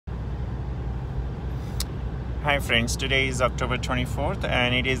Hi friends, today is October 24th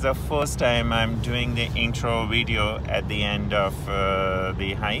and it is the first time I'm doing the intro video at the end of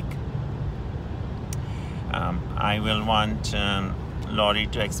the hike. I will want Laurie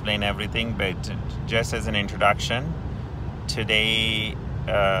to explain everything, but just as an introduction, today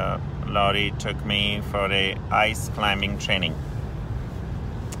Laurie took me for a ice climbing training.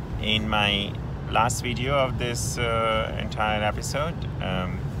 In my last video of this entire episode,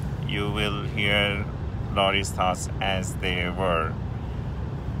 you will hear Laurie's thoughts as they were.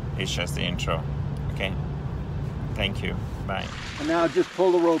 It's just the intro. Okay, thank you, bye. And now just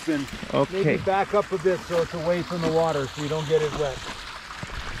pull the rope in. Okay. Maybe back up a bit so it's away from the water so you don't get it wet.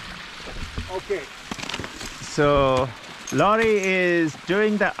 Okay. So Laurie is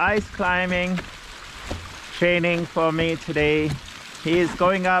doing the ice climbing training for me today. He is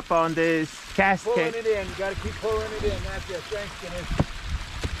going up on this Cascade. Pulling it in, you gotta keep pulling it in. That's it, thanks Ganesh.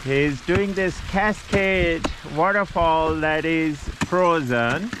 He's doing this Cascade waterfall that is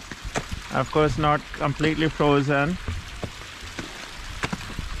frozen. Of course, not completely frozen.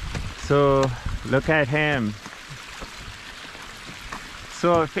 So look at him.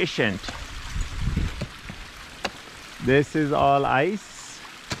 So efficient. This is all ice.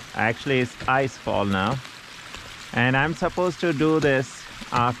 Actually, it's ice fall now. And I'm supposed to do this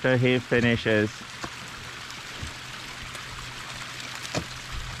after he finishes.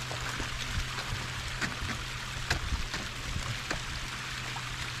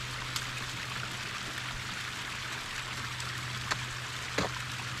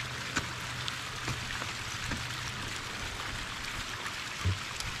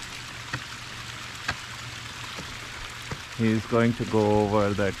 He's going to go over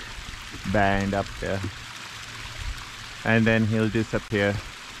that band up there and then he'll disappear.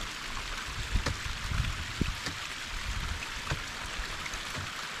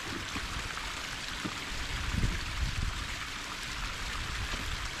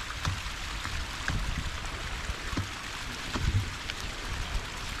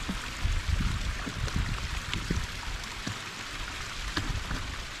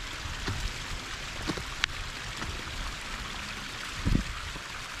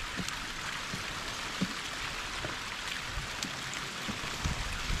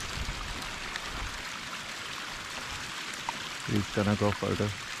 He's gonna go further.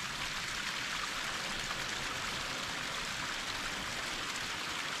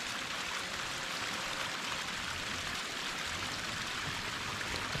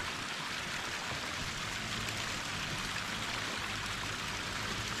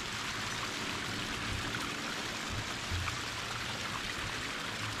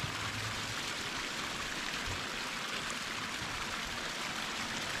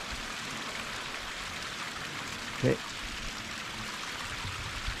 Okay.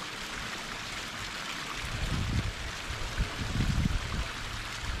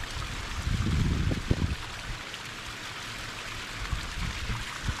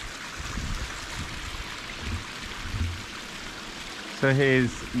 So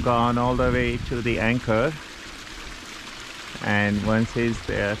he's gone all the way to the anchor, and once he's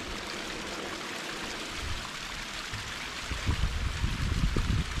there,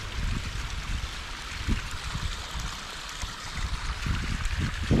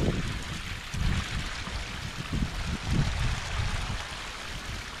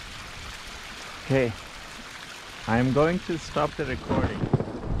 okay, I'm going to stop the recording.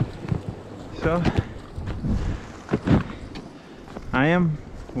 So I am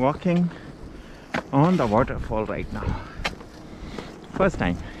walking on the waterfall right now. First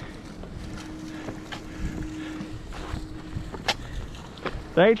time.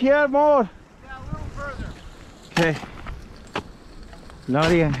 Right here, more. Yeah, a little further. Okay.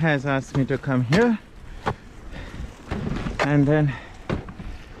 Laurie has asked me to come here, and then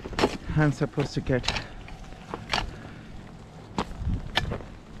I'm supposed to get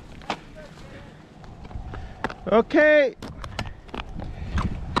okay.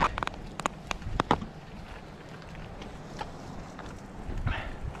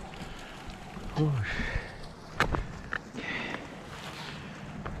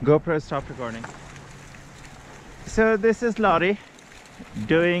 GoPro stopped recording. So this is Laurie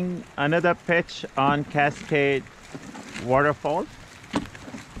doing another pitch on Cascade waterfall.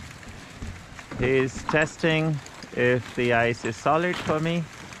 He's testing if the ice is solid for me.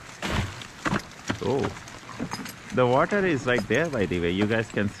 Oh, the water is right there, by the way. You guys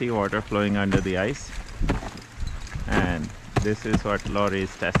can see water flowing under the ice. And this is what Laurie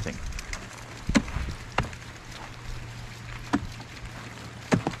is testing.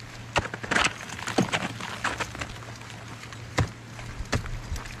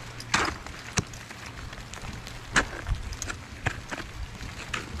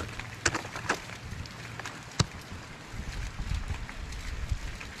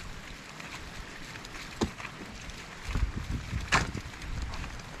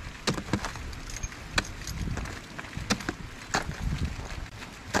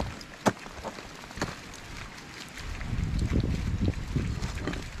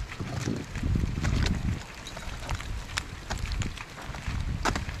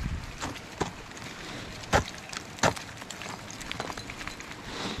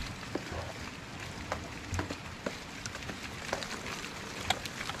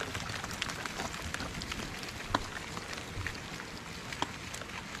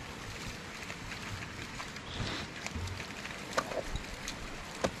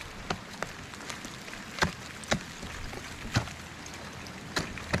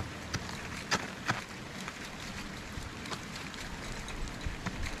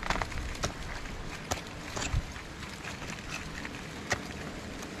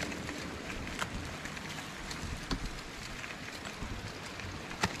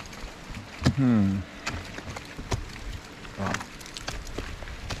 Wow.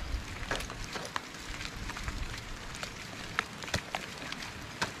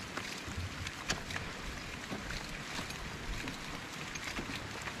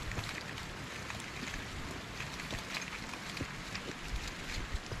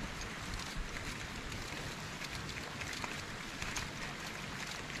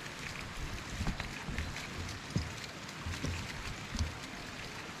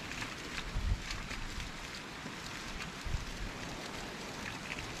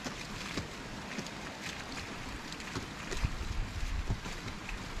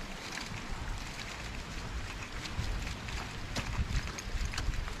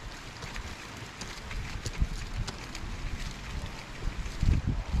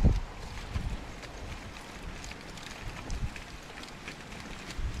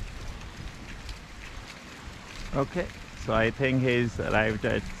 Okay, so I think he's arrived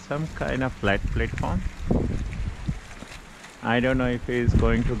at some kind of flat platform. I don't know if he's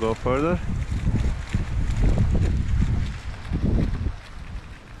going to go further.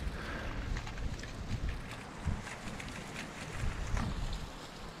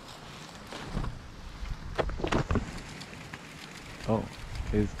 Oh,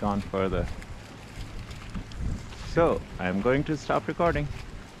 he's gone further. So I'm going to stop recording.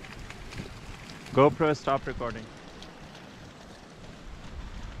 GoPro, stop recording.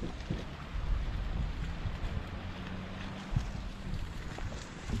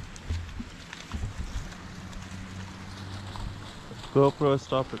 GoPro,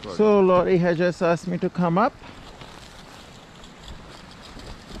 stop recording. So Laurie has just asked me to come up,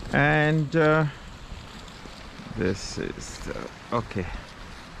 and this is okay.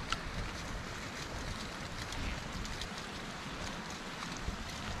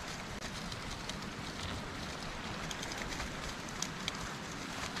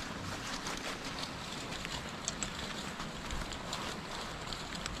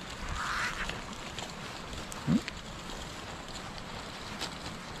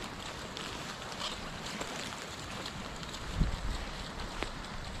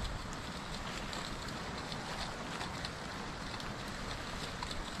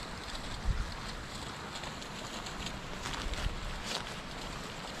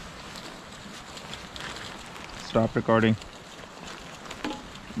 Stop recording.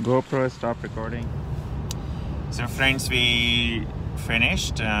 GoPro, stop recording. So friends, we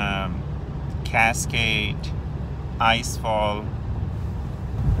finished Cascade Icefall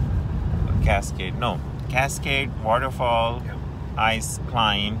Cascade Waterfall Ice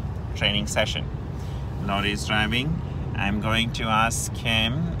Climb training session. Laurie is driving. I'm going to ask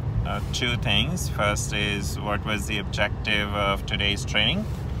him two things. First is, what was the objective of today's training?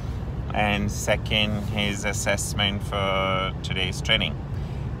 And second, his assessment for today's training.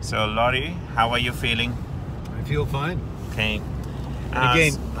 So Laurie, how are you feeling? I feel fine. Okay. And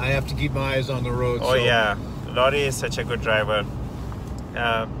again, I have to keep my eyes on the road. Oh yeah, Laurie is such a good driver.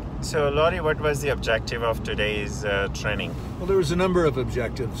 So Laurie, what was the objective of today's training? Well, there was a number of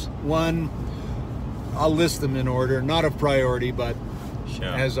objectives. One, I'll list them in order, not of priority, but Sure.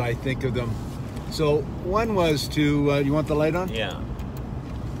 as I think of them. So one was to, you want the light on? Yeah.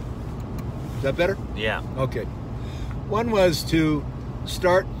 Is that better? Yeah. Okay. One was to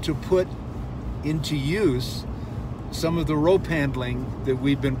start to put into use some of the rope handling that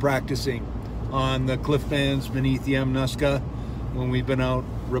we've been practicing on the cliff bands beneath the Amnuska when we've been out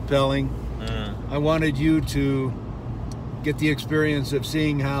rappelling. I wanted you to get the experience of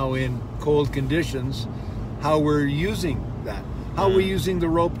seeing how in cold conditions, how we're using that. How we're using the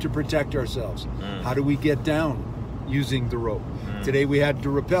rope to protect ourselves. How do we get down using the rope? Today we had to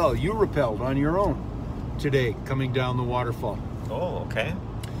rappel. You rappelled on your own today coming down the waterfall. Oh, okay.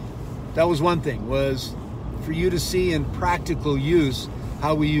 That was one thing, was for you to see in practical use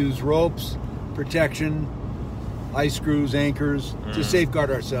how we use ropes, protection, ice screws, anchors, to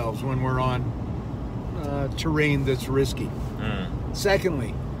safeguard ourselves when we're on terrain that's risky.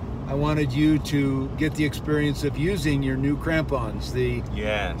 Secondly, I wanted you to get the experience of using your new crampons, the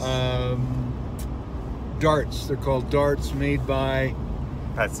darts. They're called darts, made by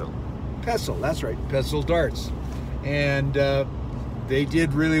Petzl. Petzl, that's right, Petzl darts. And they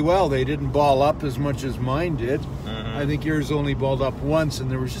did really well. They didn't ball up as much as mine did. I think yours only balled up once, and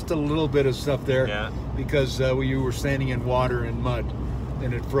there was just a little bit of stuff there because you were standing in water and mud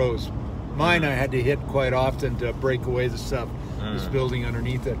and it froze. Mine I had to hit quite often to break away the stuff that's building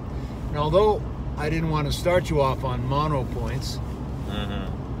underneath it. And although I didn't want to start you off on mono points,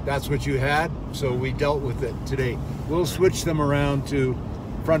 that's what you had, so we dealt with it today. We'll switch them around to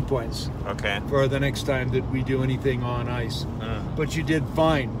front points for the next time that we do anything on ice. But you did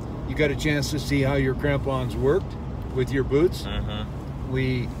fine. you got a chance to see how your crampons worked with your boots.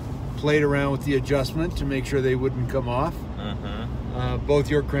 We played around with the adjustment to make sure they wouldn't come off. Both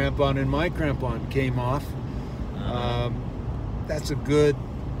your crampon and my crampon came off. That's a good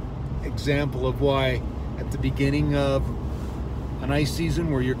example of why at the beginning of an ice season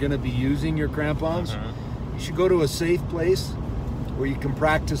where you're going to be using your crampons, you should go to a safe place where you can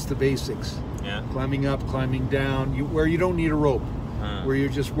practice the basics. Climbing up, climbing down, where you don't need a rope, where you're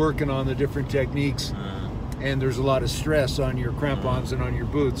just working on the different techniques, and there's a lot of stress on your crampons and on your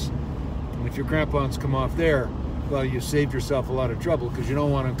boots. And if your crampons come off there, well, you saved yourself a lot of trouble because you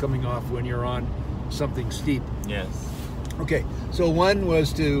don't want them coming off when you're on something steep. Okay, so one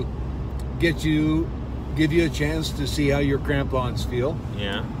was to give you a chance to see how your crampons feel.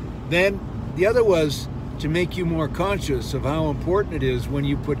 Then the other was to make you more conscious of how important it is when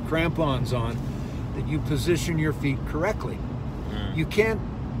you put crampons on that you position your feet correctly. You can't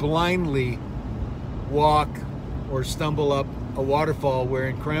blindly walk or stumble up a waterfall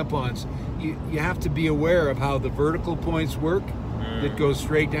wearing crampons. You have to be aware of how the vertical points work that go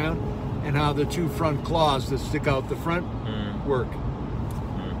straight down and how the two front claws that stick out the front work.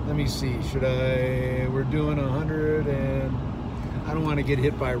 Let me see, we're doing 100 and I don't want to get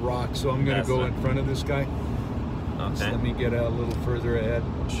hit by rocks, so I'm going to go in front of this guy. So let me get a little further ahead.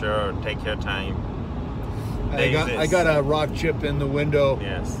 Sure, take your time. I got a rock chip in the window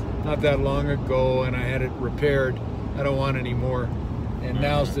not that long ago, and I had it repaired. I don't want any more. And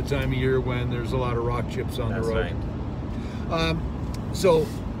now's the time of year when there's a lot of rock chips on the road. So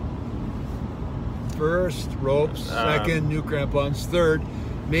first, ropes. Second, new crampons. Third,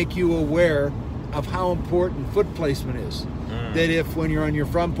 make you aware of how important foot placement is. That if when you're on your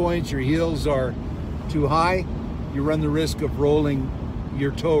front points, your heels are too high, you run the risk of rolling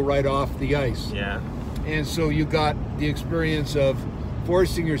your toe right off the ice. And so you got the experience of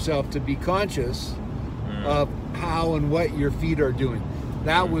forcing yourself to be conscious of how and what your feet are doing.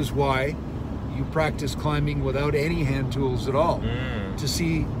 That was why you practice climbing without any hand tools at all, to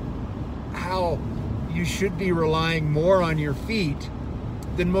see how you should be relying more on your feet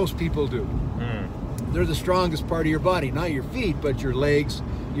than most people do. They're the strongest part of your body, not your feet, but your legs,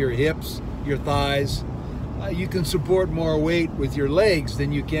 your hips, your thighs. You can support more weight with your legs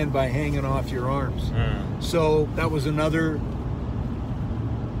than you can by hanging off your arms. So that was another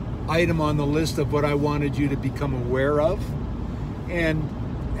item on the list of what I wanted you to become aware of. And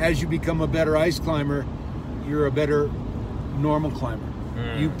as you become a better ice climber, you're a better normal climber.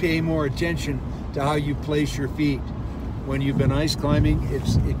 You pay more attention to how you place your feet. When you've been ice climbing,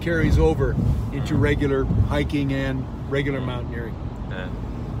 it carries over into regular hiking and regular mountaineering.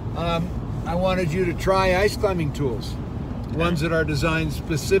 I wanted you to try ice climbing tools, ones that are designed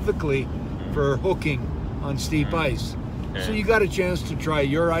specifically for hooking on steep ice. So you got a chance to try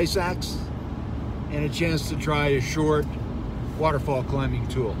your ice axe and a chance to try a short waterfall climbing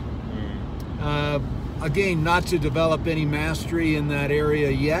tool. Again, not to develop any mastery in that area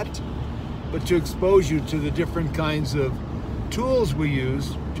yet, but to expose you to the different kinds of tools we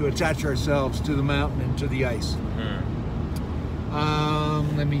use to attach ourselves to the mountain and to the ice.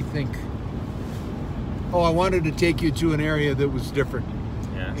 Let me think. I wanted to take you to an area that was different.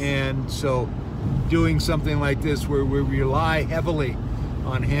 And so doing something like this where we rely heavily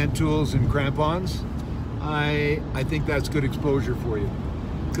on hand tools and crampons, I think that's good exposure for you,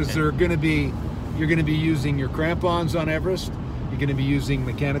 because you're going to be using your crampons on Everest. You're going to be using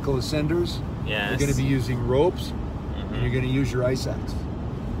mechanical ascenders. You're going to be using ropes, and you're going to use your ice axe.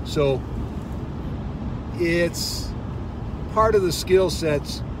 So it's part of the skill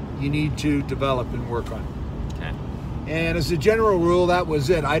sets you need to develop and work on. And as a general rule, that was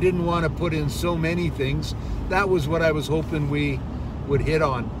it. I didn't want to put in so many things. That was what I was hoping we would hit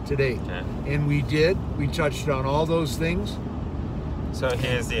on today. And we did. We touched on all those things. So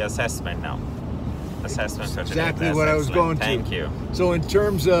here's the assessment now. Assessment for today. Exactly what I was going to. Thank you. So in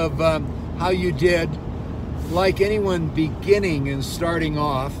terms of how you did, like anyone beginning and starting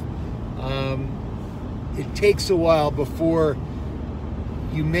off, it takes a while before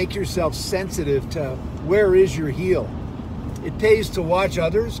you make yourself sensitive to where is your heel. It pays to watch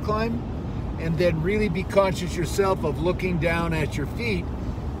others climb and then really be conscious yourself of looking down at your feet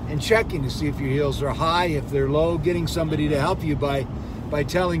and checking to see if your heels are high, if they're low, getting somebody to help you by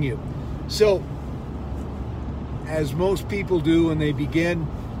telling you. So, as most people do when they begin,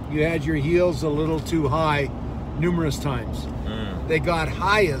 you had your heels a little too high numerous times. They got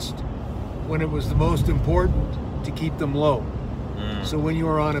highest when it was the most important to keep them low. So when you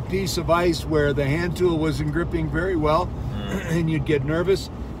were on a piece of ice where the hand tool wasn't gripping very well and you'd get nervous,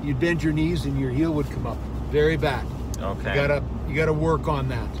 you'd bend your knees and your heel would come up very back. You gotta work on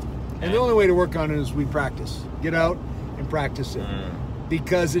that. And the only way to work on it is we practice. Get out and practice it.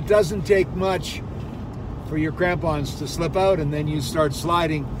 Because it doesn't take much for your crampons to slip out and then you start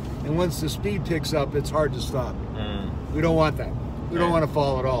sliding. And once the speed picks up, it's hard to stop. We don't want that. We don't want to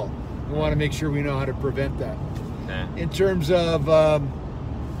fall at all. We want to make sure we know how to prevent that. In terms of,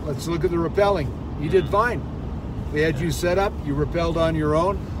 let's look at the rappelling. You did fine. We had you set up, you rappelled on your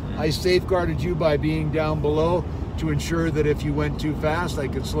own. I safeguarded you by being down below to ensure that if you went too fast, I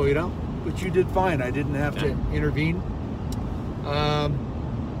could slow you down. But you did fine. I didn't have to intervene.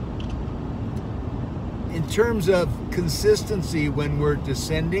 In terms of consistency when we're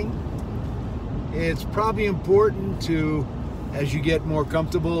descending, it's probably important to, as you get more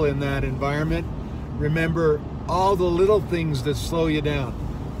comfortable in that environment, remember all the little things that slow you down.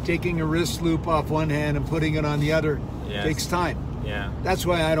 Taking a wrist loop off one hand and putting it on the other takes time. That's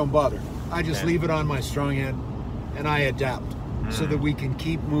why I don't bother. I just leave it on my strong hand and I adapt so that we can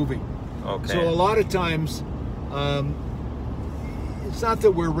keep moving. So a lot of times, it's not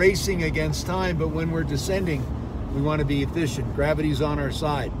that we're racing against time, but when we're descending, we want to be efficient. Gravity's on our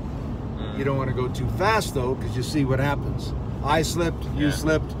side. You don't want to go too fast though, because you see what happens. I slipped, you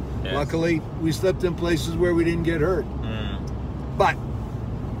slipped. Luckily, we slipped in places where we didn't get hurt. But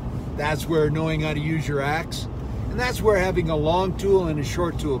that's where knowing how to use your axe, and that's where having a long tool and a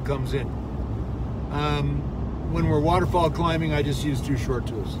short tool comes in. When we're waterfall climbing, I just use 2 short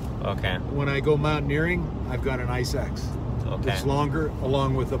tools. When I go mountaineering, I've got an ice axe. It's longer,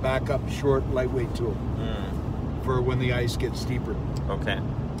 along with a backup short, lightweight tool for when the ice gets steeper.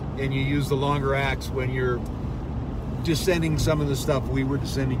 And you use the longer axe when you're descending some of the stuff we were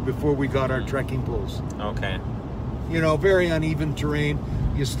descending before we got our trekking poles. You know, very uneven terrain.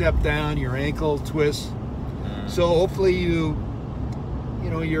 You step down, your ankle twists. So hopefully you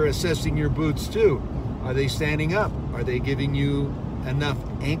know, you're assessing your boots too. Are they standing up? Are they giving you enough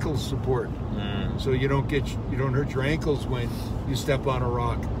ankle support so you don't hurt your ankles when you step on a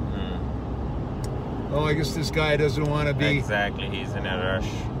rock? Oh, I guess this guy doesn't want to be. Exactly, he's in a rush.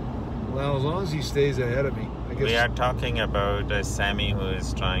 Well, as long as he stays ahead of me. I guess. We are talking about Sammy who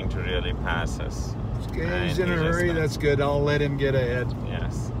is trying to really pass us. Okay, he's in a hurry. That's good. I'll let him get ahead.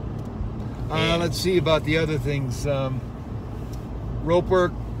 Yes. Let's see about the other things. Rope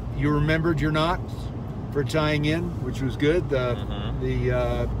work. You remembered your knots for tying in, which was good. The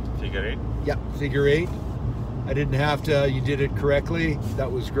figure 8. Yeah, figure 8. I didn't have to. You did it correctly.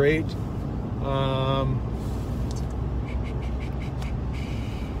 That was great.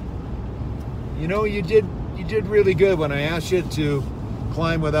 You know, you did really good when I asked you to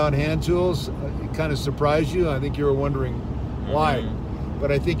climb without hand tools. It kind of surprised you. I think you were wondering why,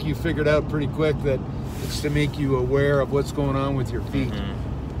 but I think you figured out pretty quick that it's to make you aware of what's going on with your feet.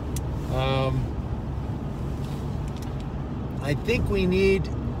 I think we need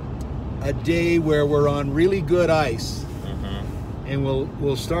a day where we're on really good ice, and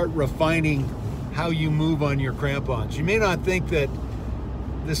we'll start refining how you move on your crampons. You may not think that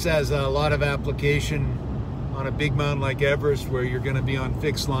this has a lot of application on a big mountain like Everest where you're going to be on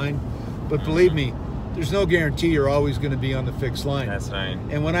fixed line, but believe me, there's no guarantee you're always going to be on the fixed line. That's right.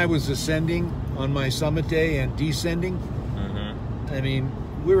 And when I was ascending on my summit day and descending, I mean,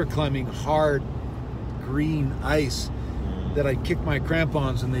 we were climbing hard green ice that I'd kick my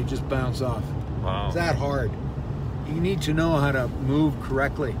crampons and they just bounce off. Wow. It's that hard. You need to know how to move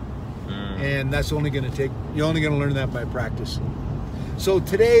correctly. And that's only going to take, you're only going to learn that by practice. So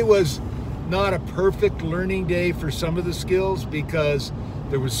today was not a perfect learning day for some of the skills because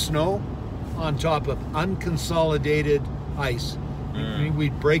there was snow on top of unconsolidated ice.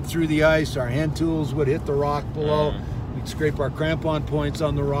 We'd break through the ice, our hand tools would hit the rock below, we'd scrape our crampon points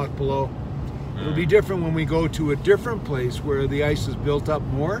on the rock below. It'll be different when we go to a different place where the ice is built up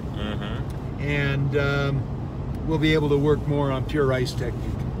more, and we'll be able to work more on pure ice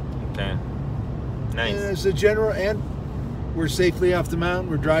technique. Nice. And as a general, and we're safely off the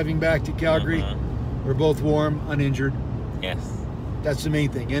mountain. We're driving back to Calgary. We're both warm, uninjured. Yes. That's the main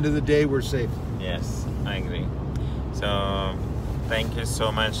thing. End of the day, we're safe. Yes, I agree. So, thank you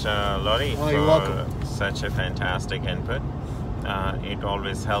so much, Laurie, Oh, you're welcome. Such a fantastic input. It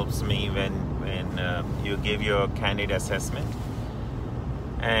always helps me when you give your candid assessment.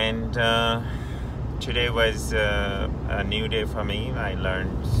 And today was a new day for me. I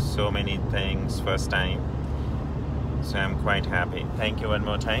learned so many things first time. So I'm quite happy. Thank you one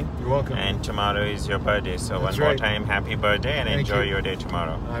more time. You're welcome. And tomorrow is your birthday. So That's one more right. time, happy birthday and Thank enjoy you. your day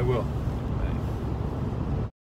tomorrow. I will.